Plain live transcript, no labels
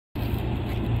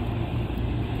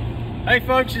Hey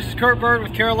folks, this is Kurt Bird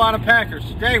with Carolina Packers.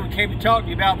 Today we came to talk to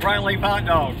you about bright leaf hot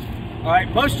dogs.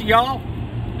 Alright, most of y'all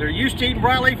that are used to eating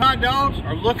bright leaf hot dogs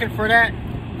are looking for that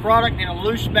product in a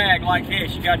loose bag like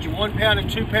this. You got your 1 pound and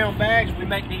 2 pound bags. We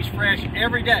make these fresh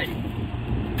every day.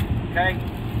 Okay?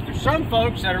 There's some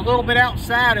folks that are a little bit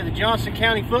outside of the Johnston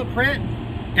County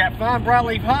footprint that find bright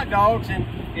leaf hot dogs and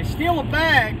it's still a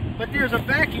bag, but there's a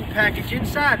vacuum package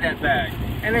inside that bag.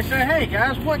 And they say, hey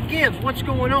guys, what gives? What's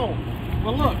going on?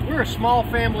 Well look, we're a small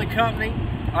family company.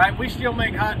 Alright, we still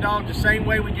make hot dogs the same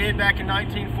way we did back in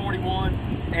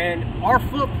 1941. And our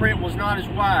footprint was not as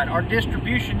wide. Our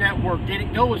distribution network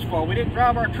didn't go as far. We didn't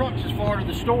drive our trucks as far to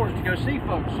the stores to go see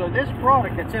folks. So this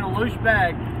product that's in a loose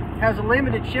bag has a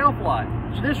limited shelf life.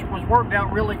 So this was worked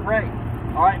out really great.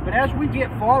 Alright, but as we get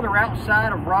farther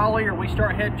outside of Raleigh or we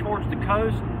start heading towards the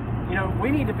coast, you know,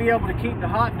 we need to be able to keep the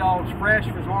hot dogs fresh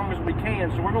for as long as we can.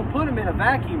 So we're going to put them in a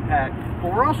vacuum pack,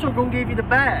 but we're also going to give you the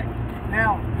bag.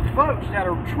 Now, folks that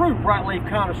are true bright leaf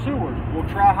connoisseurs will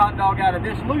try a hot dog out of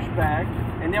this loose bag,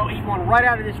 and they'll eat one right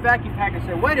out of this vacuum pack and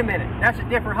say, wait a minute, that's a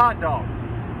different hot dog.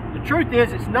 The truth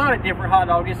is, it's not a different hot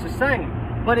dog, it's the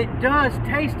same, but it does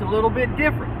taste a little bit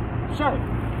different. So,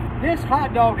 this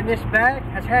hot dog in this bag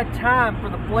has had time for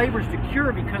the flavors to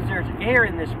cure because there's air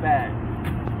in this bag.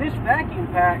 This vacuum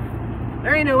pack,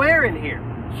 there ain't no air in here.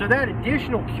 So that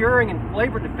additional curing and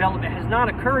flavor development has not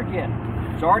occurred yet.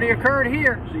 It's already occurred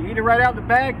here. So you eat it right out of the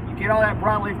bag, you get all that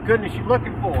brown leaf goodness you're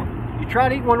looking for. You try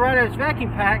to eat one right out of this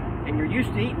vacuum pack and you're used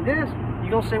to eating this,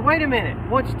 you're gonna say, wait a minute,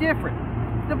 what's different?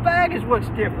 The bag is what's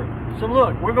different. So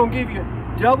look, we're gonna give you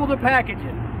double the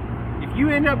packaging. If you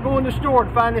end up going to the store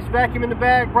and find this vacuum in the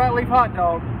bag bright leaf hot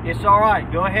dog, it's all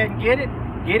right. Go ahead and get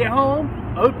it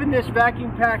home, open this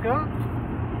vacuum pack up,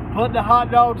 put the hot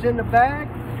dogs in the bag,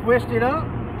 twist it up,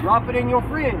 drop it in your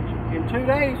fridge. In 2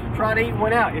 days, try to eat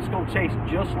one out. It's going to taste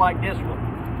just like this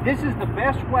one. This is the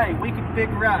best way we can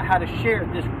figure out how to share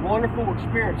this wonderful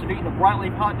experience of eating a bright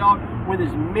leaf hot dog with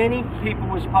as many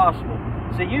people as possible.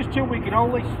 So used to, we could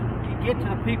only get to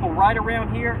the people right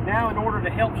around here. Now, in order to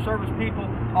help service people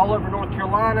all over North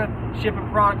Carolina, shipping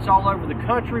products all over the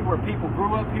country where people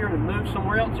grew up here and moved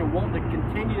somewhere else and want to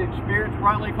continue to experience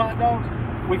bright leaf hot dogs,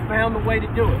 we found the way to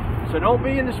do it. So don't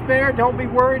be in despair, don't be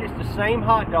worried, it's the same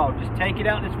hot dog. Just take it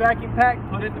out in this vacuum pack,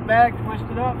 put it in the bag, twist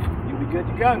it up, you'll be good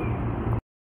to go.